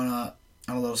just go on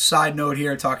a little side note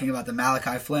here, talking about the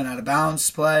Malachi Flynn out of bounds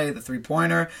play, the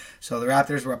 3-pointer. So the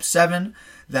Raptors were up 7.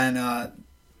 Then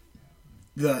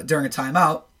during a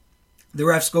timeout, the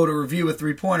refs go to review a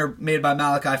 3-pointer made by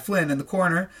Malachi Flynn in the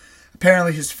corner.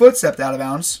 Apparently his foot stepped out of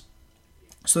bounds.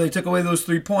 So they took away those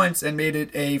 3 points and made it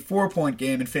a 4-point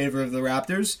game in favor of the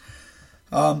Raptors.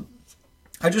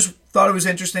 I just thought it was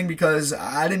interesting because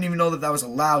I didn't even know that was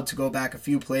allowed to go back a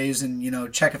few plays and,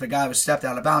 check if a guy was stepped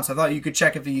out of bounds. I thought you could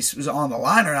check if he was on the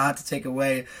line or not to take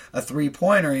away a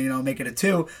 3-pointer, make it a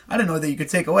 2. I didn't know that you could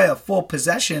take away a full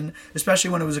possession,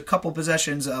 especially when it was a couple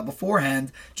possessions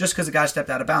beforehand, just because a guy stepped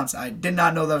out of bounds. I did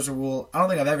not know that was a rule. I don't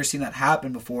think I've ever seen that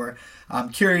happen before. I'm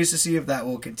curious to see if that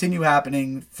will continue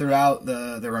happening throughout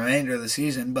the remainder of the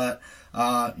season, but,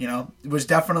 it was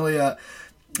definitely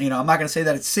I'm not going to say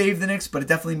that it saved the Knicks, but it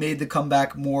definitely made the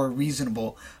comeback more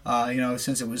reasonable,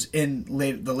 since it was in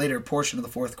the later portion of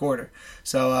the fourth quarter.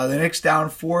 So the Knicks down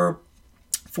 4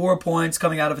 points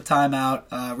coming out of a timeout.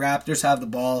 Raptors have the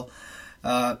ball.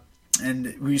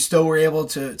 And we still were able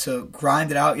to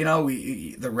grind it out.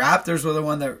 The Raptors were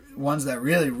the ones that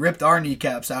really ripped our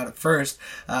kneecaps out at first.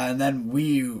 And then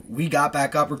we got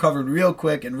back up, recovered real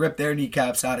quick, and ripped their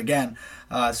kneecaps out again.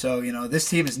 So this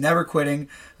team is never quitting.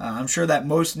 I'm sure that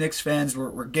most Knicks fans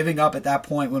were giving up at that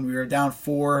point when we were down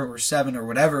 4 or 7 or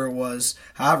whatever it was,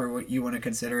 however what you want to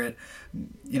consider it.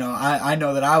 I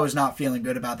know that I was not feeling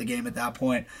good about the game at that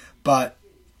point. But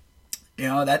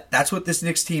that's what this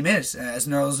Knicks team is. As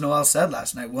Noel said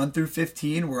last night, 1 through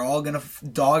 15, we're all gonna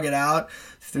dog it out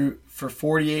for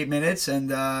 48 minutes, and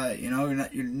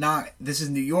you're not. This is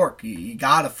New York. You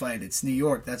gotta fight. It's New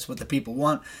York. That's what the people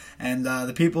want, and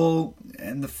the people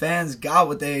and the fans got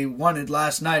what they wanted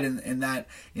last night in that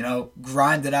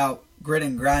grind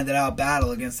and grind it out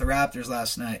battle against the Raptors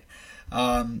last night.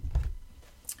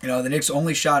 The Knicks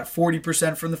only shot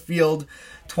 40% from the field,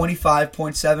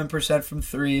 25.7% from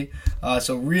 3.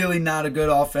 So really not a good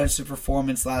offensive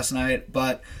performance last night.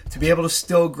 But to be able to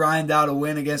still grind out a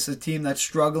win against a team that's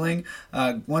struggling,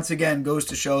 once again goes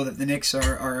to show that the Knicks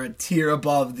are a tier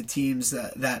above the teams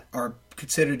that are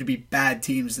considered to be bad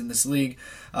teams in this league.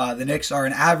 The Knicks are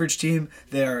an average team.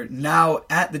 They're now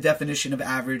at the definition of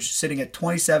average, sitting at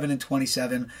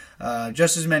 27-27,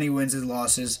 just as many wins as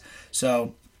losses.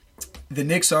 So the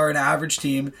Knicks are an average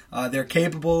team. They're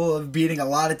capable of beating a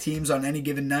lot of teams on any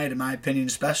given night, in my opinion,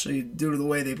 especially due to the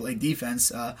way they play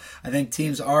defense. I think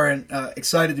teams aren't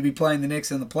excited to be playing the Knicks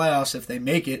in the playoffs if they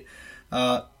make it,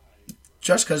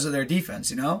 just because of their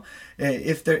defense. Even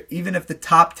if the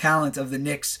top talent of the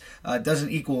Knicks doesn't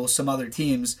equal some other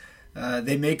teams,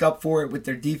 they make up for it with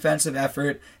their defensive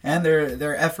effort and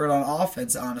their effort on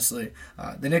offense. Honestly,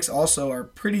 the Knicks also are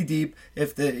pretty deep.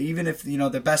 Even if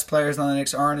the best players on the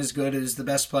Knicks aren't as good as the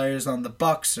best players on the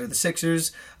Bucks or the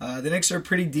Sixers, the Knicks are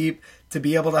pretty deep to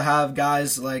be able to have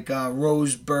guys like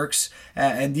Rose, Burks,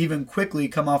 and even quickly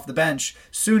come off the bench.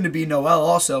 Soon to be Noel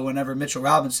also whenever Mitchell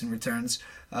Robinson returns.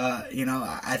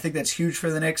 I think that's huge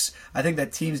for the Knicks. I think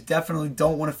that teams definitely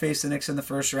don't want to face the Knicks in the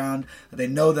first round. They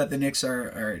know that the Knicks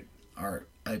are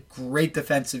a great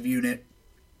defensive unit,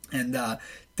 and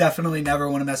definitely never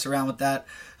want to mess around with that.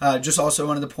 Just also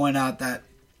wanted to point out that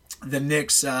the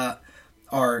Knicks are,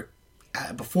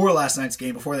 before last night's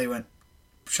game, before they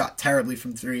shot terribly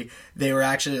from 3, they were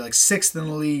actually like 6th in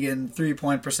the league in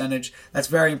 3-point percentage. That's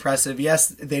very impressive. Yes,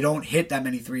 they don't hit that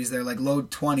many threes. They're like low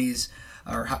 20s.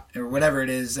 Or whatever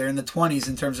it is, they're in the 20s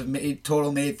in terms of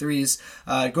total made threes.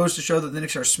 It goes to show that the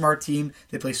Knicks are a smart team.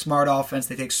 They play smart offense.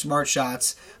 They take smart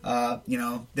shots.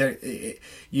 You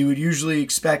would usually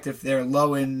expect if they're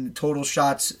low in total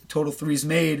shots, total threes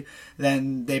made,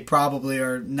 then they probably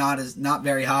are not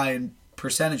very high in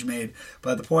percentage made.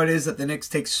 But the point is that the Knicks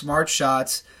take smart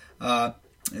shots.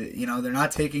 They're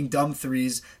not taking dumb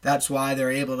threes. That's why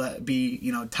they're able to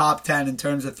be, top 10 in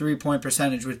terms of 3-point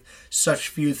percentage with such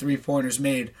few 3-pointers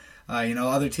made.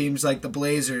 Other teams like the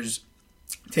Blazers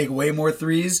take way more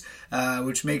threes,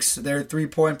 which makes their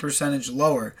 3-point percentage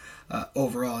lower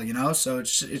overall, So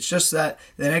it's just that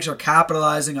the Knicks are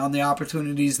capitalizing on the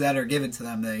opportunities that are given to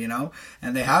them,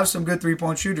 and they have some good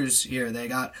 3-point shooters here. They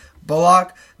got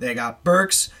Bullock, they got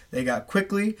Burks, they got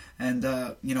Quickly, and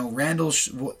Randall.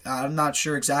 I'm not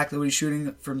sure exactly what he's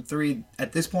shooting from 3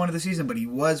 at this point of the season, but he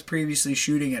was previously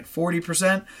shooting at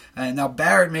 40%, and now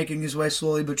Barrett making his way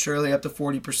slowly but surely up to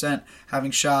 40%,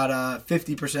 having shot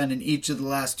 50% in each of the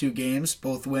last 2 games,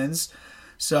 both wins.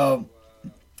 So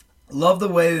love the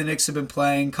way the Knicks have been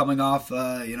playing, coming off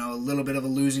a little bit of a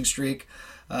losing streak.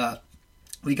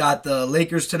 We got the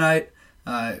Lakers tonight.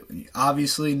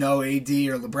 Obviously no AD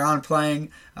or LeBron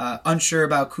playing. Unsure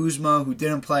about Kuzma, who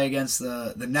didn't play against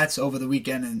the Nets over the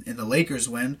weekend in the Lakers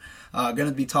win. Going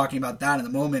to be talking about that in a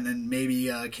moment and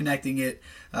maybe connecting it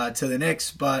to the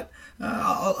Knicks. But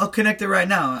I'll connect it right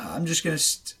now. I'm just going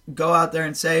to go out there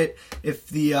and say it. If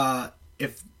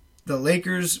the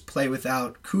Lakers play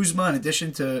without Kuzma in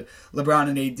addition to LeBron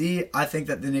and AD, I think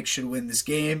that the Knicks should win this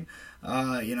game.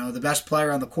 The best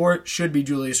player on the court should be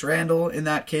Julius Randle in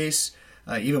that case.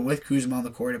 even with Kuzma on the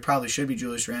court, it probably should be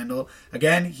Julius Randle.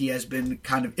 Again, he has been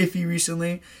kind of iffy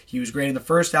recently. He was great in the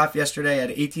first half yesterday,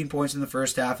 had 18 points in the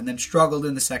first half, and then struggled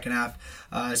in the second half.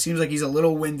 Seems like he's a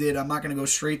little winded. I'm not going to go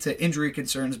straight to injury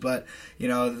concerns, but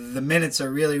the minutes are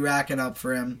really racking up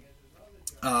for him.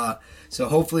 So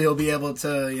hopefully he'll be able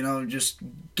to, just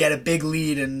get a big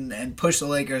lead and push the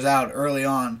Lakers out early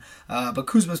on. But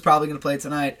Kuzma's probably going to play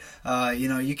tonight.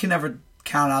 You can never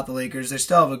count out the Lakers. They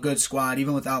still have a good squad,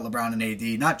 even without LeBron and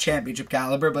AD. Not championship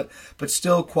caliber, but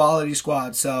still quality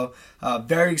squad. So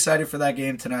very excited for that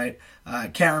game tonight. I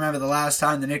can't remember the last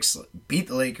time the Knicks beat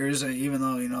the Lakers, even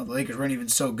though the Lakers weren't even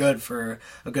so good for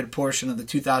a good portion of the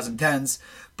 2010s.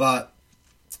 But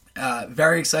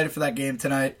very excited for that game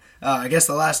tonight. I guess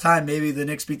the last time maybe the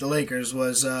Knicks beat the Lakers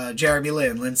was Jeremy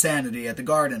Linsanity at the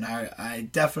Garden. I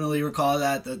definitely recall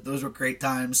that those were great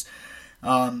times.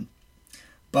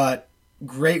 But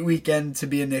great weekend to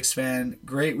be a Knicks fan.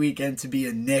 Great weekend to be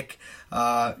a Knick.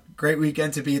 Great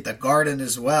weekend to be at the Garden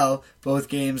as well. Both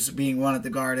games being won at the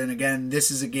Garden. Again,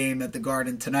 this is a game at the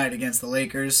Garden tonight against the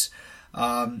Lakers.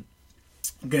 I'm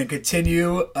going to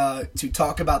continue to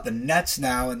talk about the Nets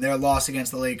now and their loss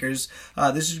against the Lakers.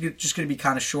 This is just going to be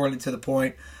kind of short and to the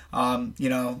point.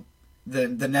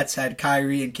 The Nets had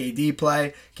Kyrie and KD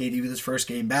play. KD with his first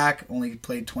game back, only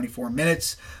played 24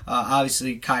 minutes.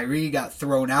 Obviously, Kyrie got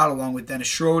thrown out along with Dennis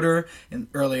Schroeder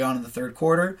early on in the third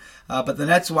quarter. But the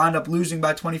Nets wound up losing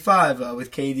by 25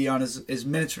 with KD on his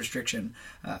minutes restriction.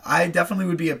 I definitely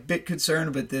would be a bit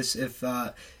concerned with this if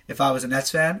I was a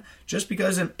Nets fan, just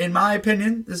because, in my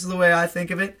opinion, this is the way I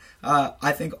think of it.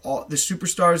 I think all the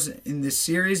superstars in this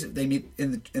series, if they meet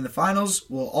in the finals,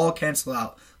 will all cancel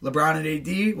out. LeBron and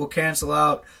AD will cancel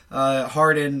out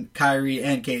Harden, Kyrie,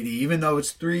 and KD. Even though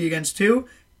it's 3 against 2,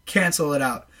 cancel it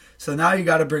out. So now you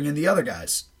got to bring in the other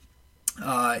guys.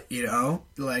 I'm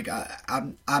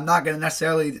not going to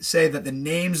necessarily say that the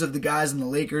names of the guys in the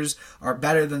Lakers are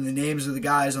better than the names of the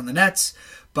guys on the Nets.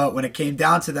 But when it came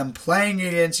down to them playing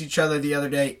against each other the other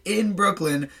day in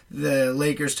Brooklyn, the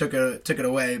Lakers took it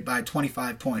away by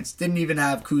 25 points. Didn't even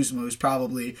have Kuzma, who's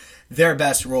probably their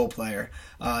best role player.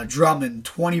 Drummond,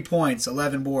 20 points,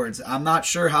 11 boards. I'm not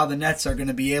sure how the Nets are going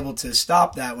to be able to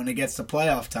stop that when it gets to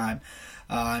playoff time.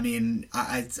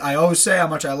 I always say how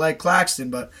much I like Claxton,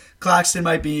 but Claxton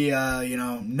might be,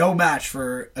 no match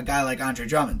for a guy like Andre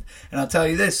Drummond. And I'll tell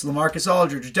you this, LaMarcus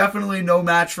Aldridge, definitely no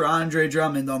match for Andre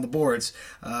Drummond on the boards.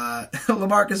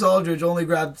 LaMarcus Aldridge only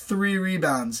grabbed 3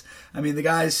 rebounds. The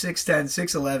guy is 6'10",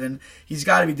 6'11". He's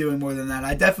got to be doing more than that.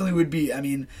 I definitely would be,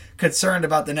 concerned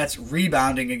about the Nets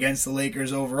rebounding against the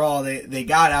Lakers overall. They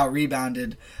got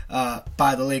out-rebounded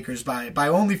by the Lakers by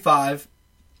only 5.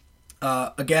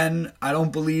 Again, I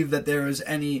don't believe that there was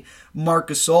any Marc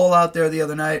Gasol out there the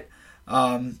other night,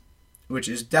 which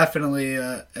is definitely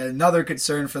another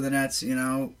concern for the Nets.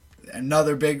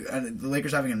 Another big, the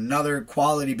Lakers having another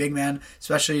quality big man,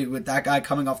 especially with that guy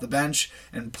coming off the bench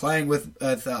and playing with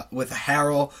a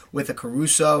Harrell, with a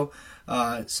Caruso.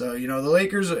 The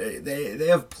Lakers, they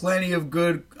have plenty of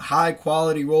good, high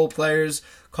quality role players: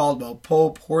 Caldwell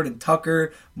Pope, Horton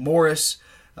Tucker, Morris.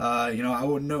 I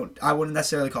wouldn't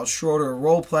necessarily call Schroeder a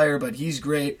role player, but he's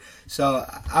great. So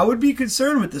I would be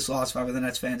concerned with this loss if I were the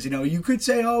Nets fans. You could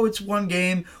say, oh, it's one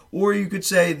game, or you could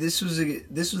say this was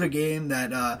a game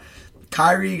that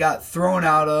Kyrie got thrown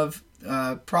out of,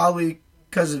 probably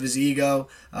because of his ego,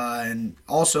 and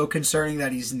also concerning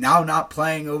that he's now not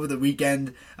playing over the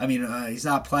weekend. He's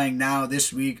not playing now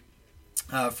this week.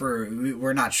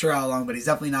 We're not sure how long, but he's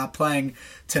definitely not playing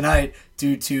tonight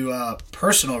due to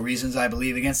personal reasons, I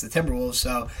believe, against the Timberwolves.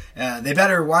 So they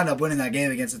better wind up winning that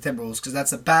game against the Timberwolves, because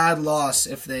that's a bad loss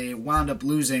if they wound up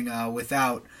losing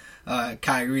without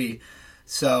Kyrie.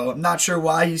 So I'm not sure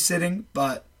why he's sitting,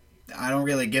 but I don't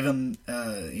really give him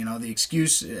the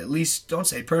excuse. At least don't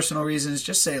say personal reasons.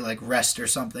 Just say like rest or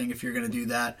something if you're going to do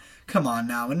that. Come on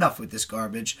now, enough with this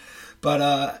garbage.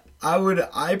 But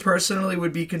I personally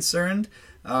would be concerned,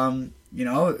 getting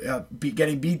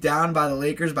beat down by the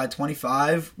Lakers by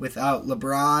 25 without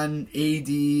LeBron,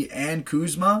 AD, and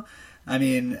Kuzma.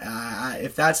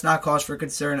 If that's not cause for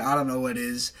concern, I don't know what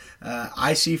is.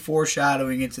 I see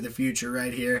foreshadowing into the future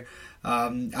right here.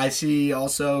 I see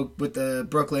also with the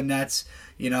Brooklyn Nets,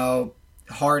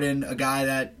 Harden, a guy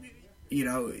that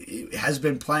has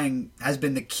been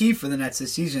the key for the Nets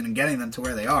this season and getting them to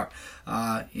where they are.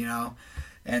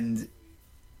 And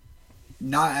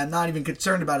I'm not even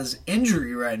concerned about his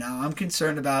injury right now. I'm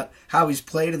concerned about how he's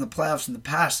played in the playoffs in the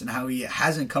past and how he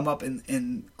hasn't come up in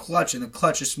the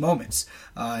clutchest moments.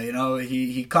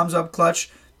 He comes up clutch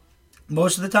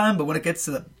most of the time, but when it gets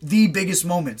to the biggest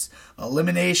moments,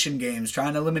 elimination games,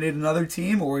 trying to eliminate another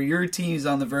team or your team's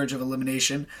on the verge of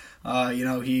elimination,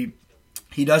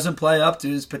 he doesn't play up to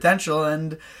his potential,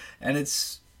 and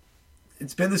it's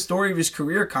been the story of his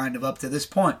career kind of up to this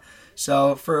point.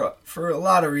 So for a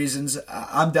lot of reasons,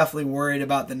 I'm definitely worried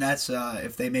about the Nets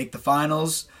if they make the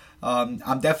finals.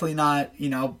 I'm definitely not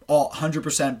all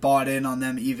 100% bought in on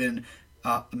them even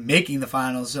making the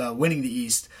finals, winning the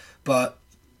East, but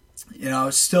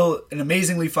still an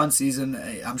amazingly fun season.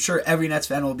 I'm sure every Nets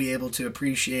fan will be able to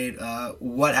appreciate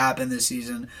what happened this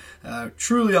season.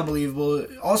 Truly unbelievable.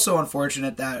 Also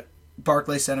unfortunate that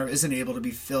Barclays Center isn't able to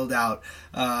be filled out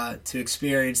to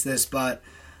experience this, but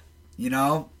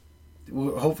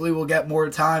hopefully we'll get more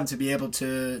time to be able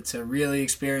to really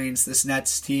experience this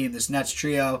Nets team, this Nets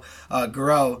trio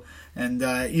grow. And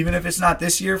even if it's not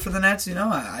this year for the Nets,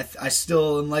 I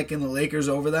still am liking the Lakers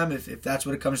over them if that's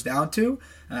what it comes down to.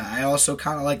 I also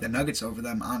kind of like the Nuggets over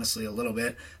them, honestly, a little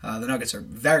bit. The Nuggets are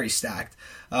very stacked.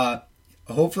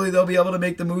 Hopefully they'll be able to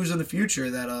make the moves in the future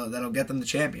that'll get them the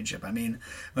championship. I mean,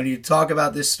 when you talk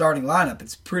about this starting lineup,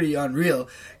 it's pretty unreal.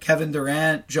 Kevin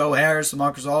Durant, Joe Harris,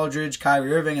 LaMarcus Aldridge,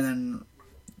 Kyrie Irving, and then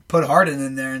put Harden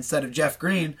in there instead of Jeff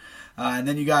Green. And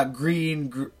then you got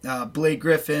Green, Blake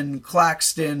Griffin,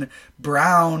 Claxton,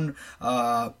 Brown,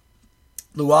 Luwalu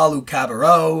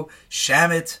Cabarrot,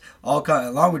 Shamet,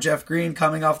 along with Jeff Green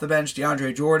coming off the bench,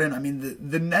 DeAndre Jordan. I mean,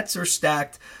 the Nets are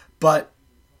stacked, but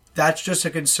that's just a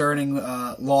concerning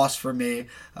loss for me.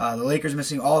 The Lakers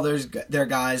missing all their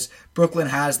guys. Brooklyn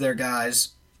has their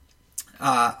guys.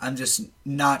 I'm just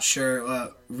not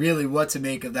sure really what to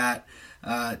make of that,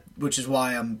 which is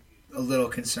why I'm a little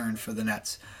concerned for the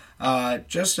Nets.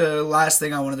 Just a last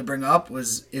thing I wanted to bring up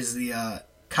is the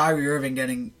Kyrie Irving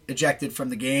getting ejected from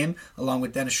the game along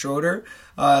with Dennis Schroeder.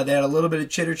 They had a little bit of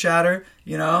chitter chatter,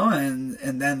 and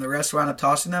then the rest wound up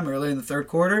tossing them early in the third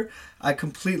quarter. I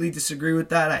completely disagree with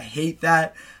that. I hate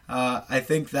that. I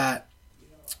think that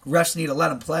refs need to let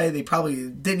them play. They probably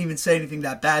didn't even say anything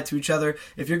that bad to each other.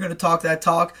 If you're going to talk that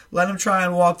talk, let them try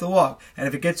and walk the walk. And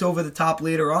if it gets over the top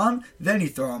later on, then you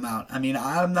throw them out. I mean,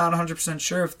 I'm not 100%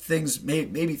 sure if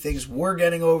maybe things were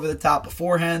getting over the top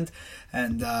beforehand,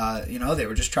 and they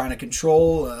were just trying to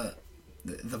control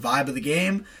the vibe of the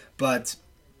game. But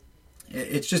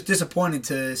it's just disappointing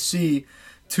to see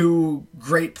two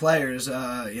great players,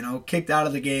 kicked out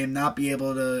of the game, not be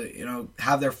able to,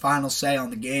 have their final say on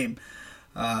the game.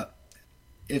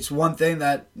 It's one thing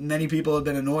that many people have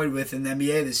been annoyed with in the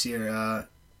NBA this year,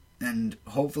 and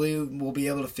hopefully we'll be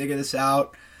able to figure this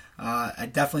out. I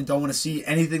definitely don't want to see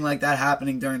anything like that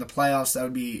happening during the playoffs. That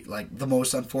would be like the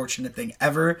most unfortunate thing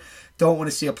ever. Don't want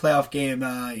to see a playoff game,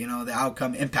 the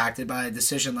outcome impacted by a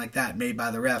decision like that made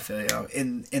by the ref,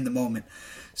 in the moment.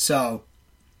 So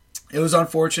it was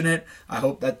unfortunate. I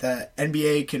hope that the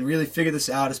NBA can really figure this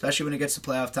out, especially when it gets to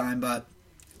playoff time. But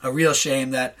a real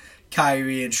shame that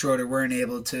Kyrie and Schroeder weren't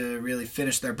able to really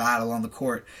finish their battle on the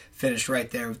court. Finished right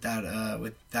there with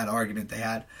that argument they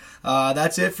had.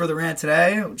 That's it for the rant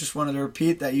today. Just wanted to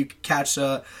repeat that you can catch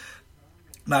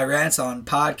my rants on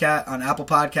Apple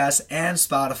Podcasts and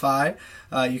Spotify.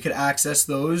 You could access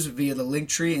those via the link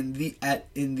tree in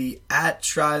the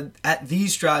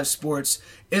These Drive Sports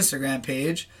Instagram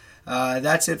page.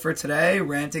 That's it for today.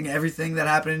 Ranting everything that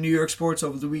happened in New York sports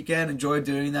over the weekend. Enjoyed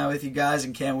doing that with you guys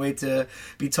and can't wait to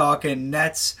be talking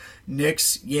Nets,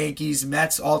 Knicks, Yankees,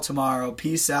 Mets all tomorrow.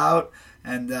 Peace out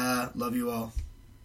and love you all.